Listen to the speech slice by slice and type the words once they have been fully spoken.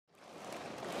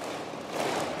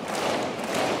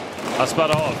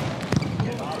Asparov.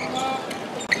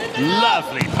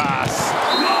 Lovely pass.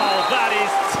 Oh, that is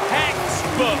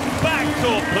textbook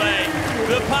backcourt play.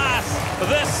 The pass,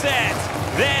 the set,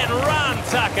 then Ran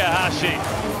Takahashi.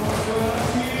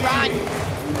 Ran,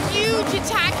 huge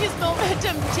attack, his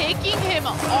momentum, taking him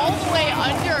all the way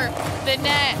under the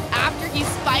net after he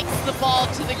spikes the ball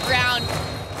to the ground.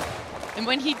 And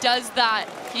when he does that,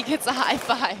 he gets a high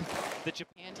five. The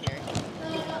Japan here.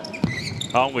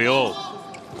 Aren't we all?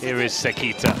 Here is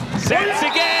Sekita. Sets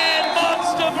again!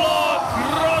 Monster block!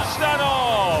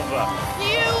 Grozdanov!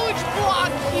 Huge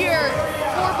block here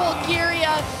for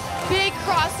Bulgaria. Big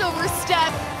crossover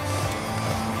step.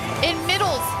 In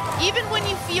middles, even when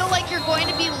you feel like you're going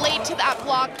to be late to that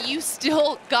block, you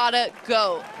still gotta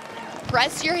go.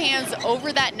 Press your hands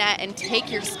over that net and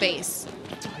take your space.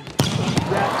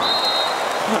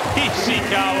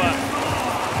 Ishikawa.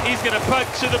 He's going to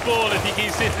puncture the ball if he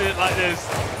keeps hitting it like this.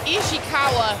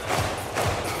 Ishikawa.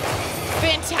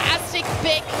 Fantastic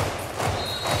pick.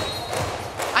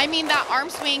 I mean, that arm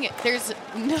swing, there's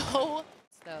no...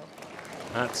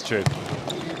 That's true.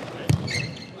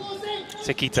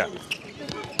 Sekita.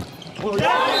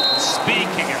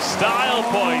 Speaking of style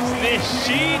points,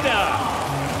 Nishida.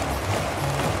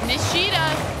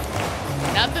 Nishida,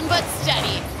 nothing but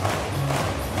steady.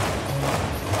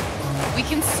 We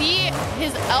can see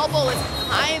his elbow is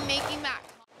high and making that.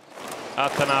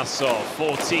 Atanasov,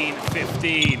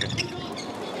 14-15.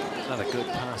 Another good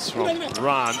pass from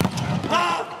Ran.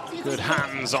 Good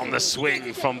hands on the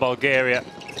swing from Bulgaria.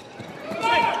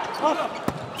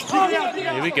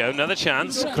 Here we go, another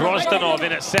chance. Grozdanov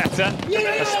in at setter.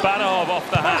 Asparov off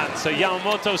the hand, so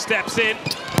Yamamoto steps in.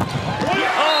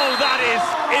 Oh, that is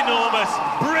enormous.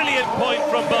 Brilliant point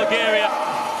from Bulgaria.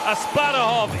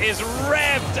 Asparov is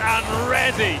revved and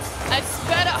ready.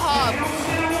 Asparov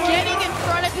getting in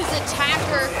front of his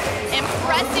attacker and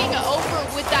pressing over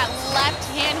with that left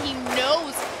hand. He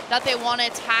knows that they want to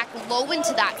attack low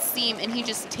into that seam, and he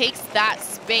just takes that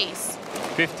space.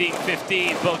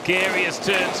 15-15, Bulgaria's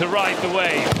turn to ride the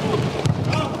wave.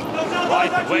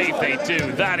 Ride the wave they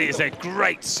do. That is a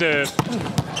great serve.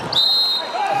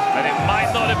 And it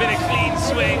might not have been a clean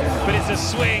swing, but it's a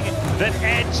swing that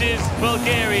edges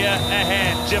Bulgaria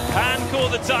ahead. Japan call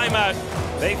the timeout.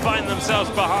 They find themselves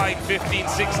behind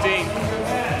 15-16.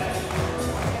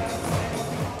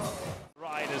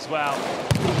 Right as well,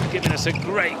 giving us a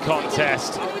great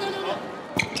contest.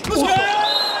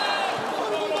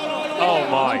 Oh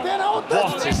my,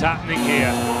 what is happening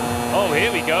here? Oh,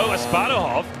 here we go,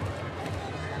 Asparov.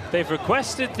 They've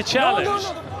requested the challenge.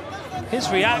 His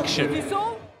reaction,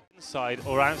 inside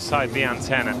or outside the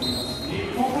antenna.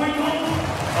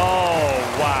 Oh,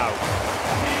 wow.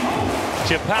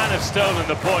 Japan have stolen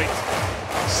the point.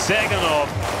 Seganov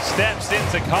steps in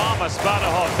to calm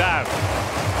Asparov down.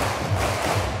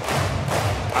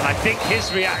 And I think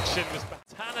his reaction was...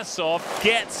 Tanasov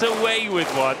gets away with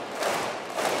one.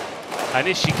 And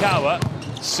Ishikawa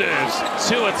serves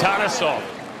to Atanasov.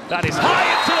 That is high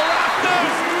into the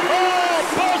rafters! Oh,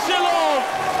 Bozhilov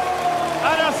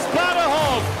and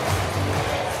Asparov!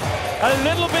 A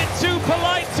little bit too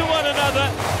polite to one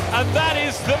another, and that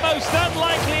is the most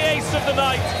unlikely ace of the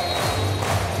night.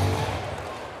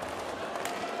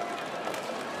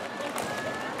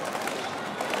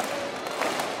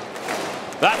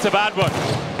 That's a bad one.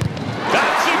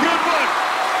 That's a good one!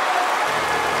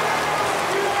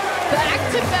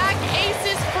 Back-to-back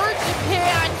aces for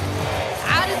Japan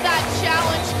out of that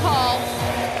challenge call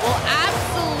will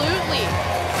absolutely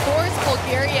force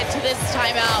Bulgaria to this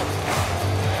timeout.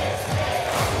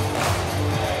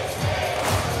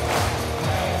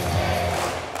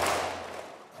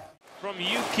 From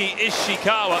Yuki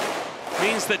Ishikawa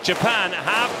means that Japan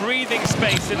have breathing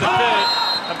space in the third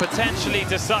and potentially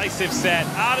decisive set.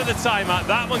 Out of the timeout,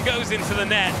 that one goes into the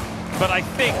net, but I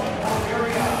think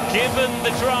given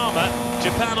the drama,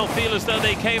 Japan will feel as though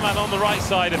they came out on the right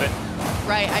side of it.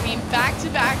 Right, I mean,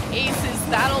 back-to-back aces,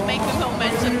 that'll make the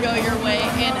momentum go your way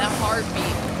in a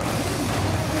heartbeat.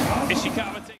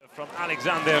 Ishikawa from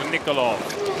Alexander Nikolov.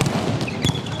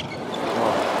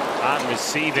 And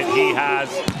receive it he has.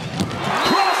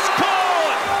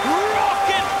 Cross-court!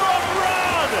 Rocket from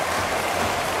Ran!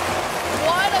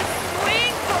 What a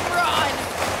swing from Ran!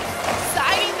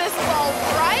 Siding this ball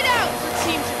right out for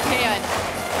Team Japan.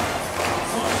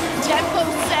 Tempo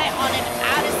set on an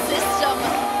out-of-system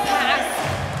pass.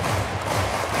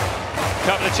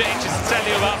 Couple of changes to tell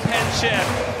you about Penchev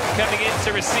coming in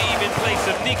to receive in place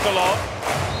of Nikolov.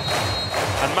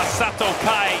 And Masato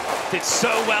Kai did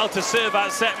so well to serve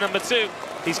out set number 2.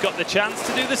 He's got the chance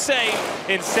to do the same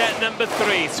in set number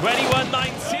 3,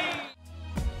 21-19.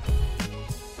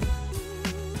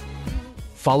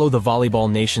 Follow the Volleyball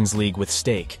Nations League with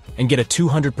Stake and get a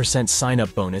 200%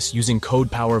 sign-up bonus using code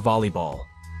POWERVOLLEYBALL.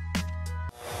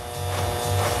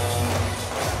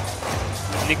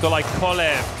 Nikolai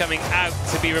Kolev coming out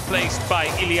to be replaced by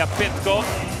Ilya Petkov.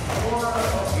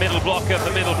 Middle blocker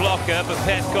for middle blocker, but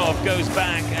Petkov goes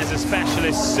back as a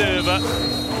specialist server.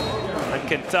 And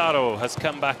Kentaro has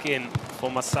come back in for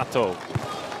Masato.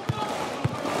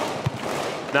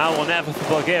 Now or never for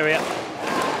Bulgaria.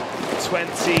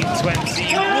 2021!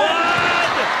 It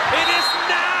is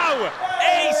now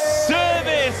a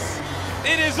service!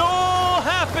 It is all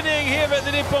happening here at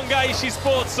the Nippon Gaishi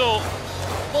Sports Hall.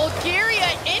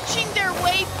 Bulgaria inching their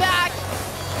way back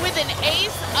with an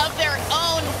ace of their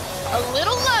own. A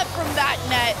little love from that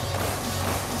net.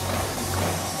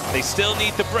 They still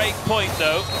need the break point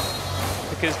though,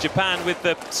 because Japan with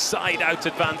the side-out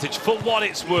advantage for what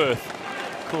it's worth.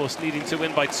 Of course, needing to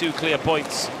win by 2 clear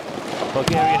points.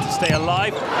 Bulgaria to stay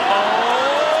alive. Oh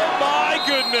my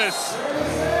goodness!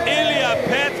 Ilya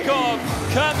Petkov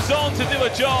comes on to do a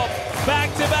job.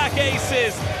 Back-to-back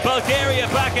aces. Bulgaria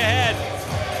back ahead.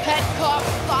 Petkov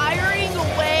firing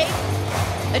away,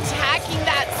 attacking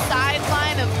that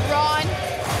sideline of Ron,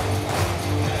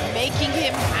 making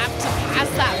him have to pass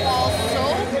that ball so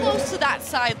close to that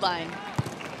sideline.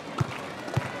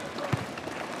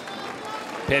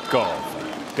 Petkov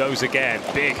goes again,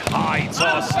 big high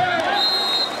toss.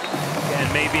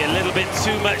 Again, maybe a little bit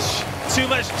too much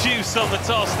juice on the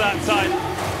toss that time.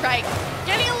 Right,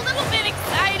 getting a little bit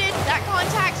excited. That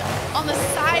contact on the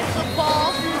side of the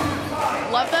ball.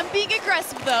 Love them being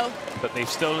aggressive though. But they've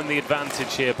stolen the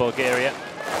advantage here, Bulgaria.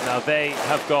 Now they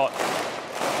have got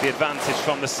the advantage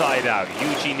from the side out.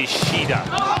 Yuji Nishida.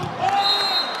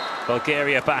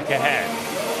 Bulgaria back ahead.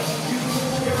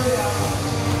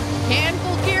 Can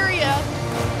Bulgaria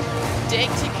dig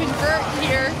to convert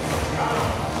here?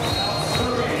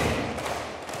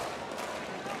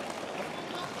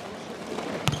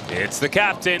 It's the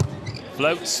captain.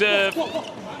 Float serve.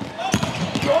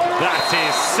 That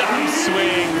is some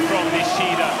swing from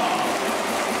Nishida.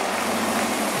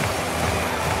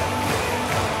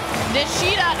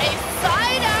 Nishida, a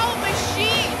side-out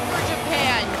machine for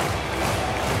Japan.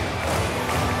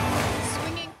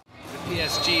 Swinging. The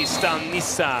PSG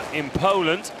Stanica in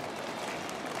Poland.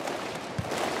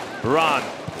 Bran.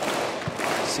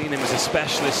 Seen him as a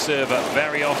specialist server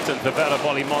very often for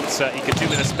Volleyball Monza. He could do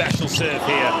with a special serve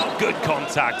here. Good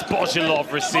contact.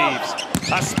 Bozhilov receives.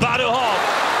 Asparuhov.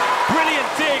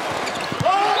 Brilliant dig.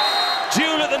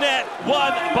 Duel at the net,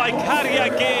 won by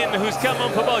Karyagin, who's come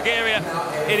on for Bulgaria.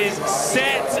 It is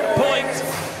set point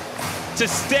to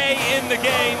stay in the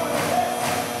game.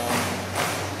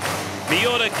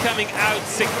 Miura coming out,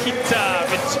 Sekita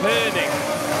returning.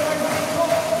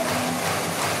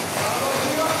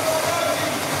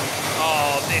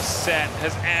 Oh, this set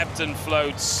has ebbed and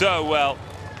flowed so well.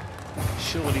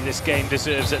 Surely this game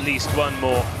deserves at least one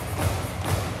more.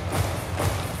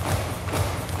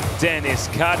 Denis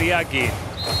Karyagin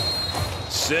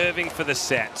serving for the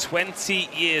set, 20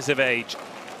 years of age.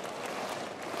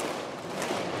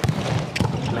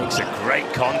 Makes a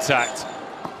great contact.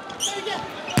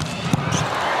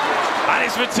 And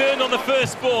it's returned on the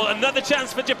first ball. Another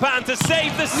chance for Japan to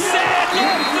save the set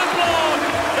off the block.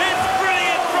 It's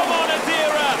brilliant from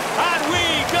Onodera. And we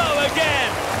go again.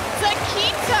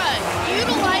 Sekita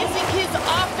utilizing his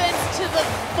offense to the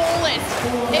fullest.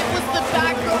 It was the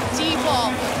back row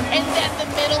D-ball and then the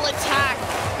middle attack.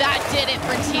 That did it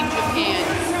for Team Japan.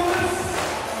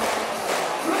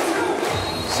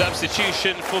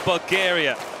 Substitution for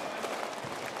Bulgaria.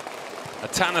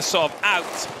 Atanasov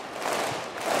out.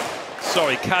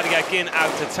 Sorry, Karyagin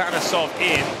out, Atanasov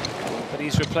in, but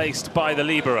he's replaced by the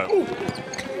libero.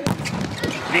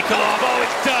 Nikolov, oh,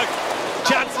 it's dug.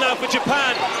 Chance now for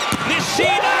Japan.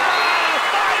 Nishida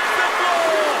finds the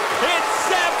floor. It's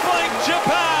set-point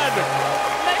Japan.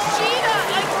 Nishida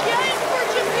again for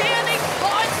Japan, a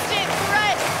constant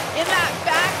threat in that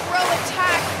back row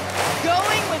attack,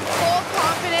 going with full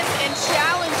confidence and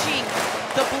challenging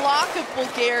the block of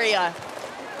Bulgaria.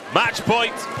 Match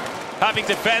point, having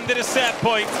defended a set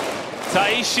point.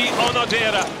 Taishi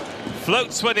Onodera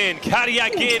floats one in.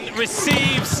 Karyagin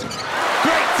receives.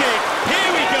 Great dig.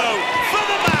 Here we go for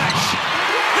the match.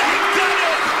 They've done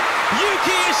it.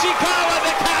 Yuki Ishikawa,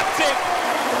 the captain.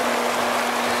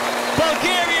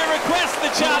 Bulgaria requests the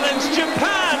challenge.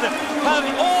 Japan have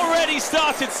already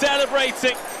started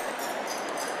celebrating.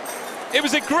 It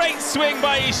was a great swing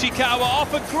by Ishikawa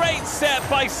off a great set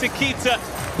by Sekita,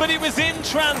 but it was in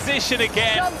transition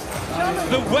again.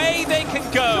 The way they can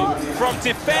go from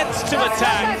defense to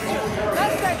attack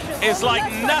is like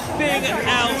nothing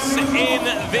else in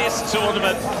this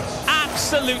tournament.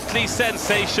 absolutely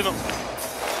sensational.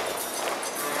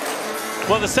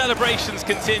 Well, the celebrations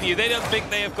continue. They don't think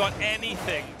they have got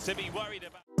anything to be worried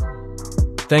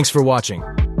about. Thanks for watching.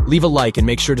 Leave a like and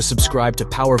make sure to subscribe to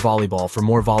Power Volleyball for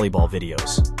more volleyball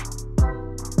videos.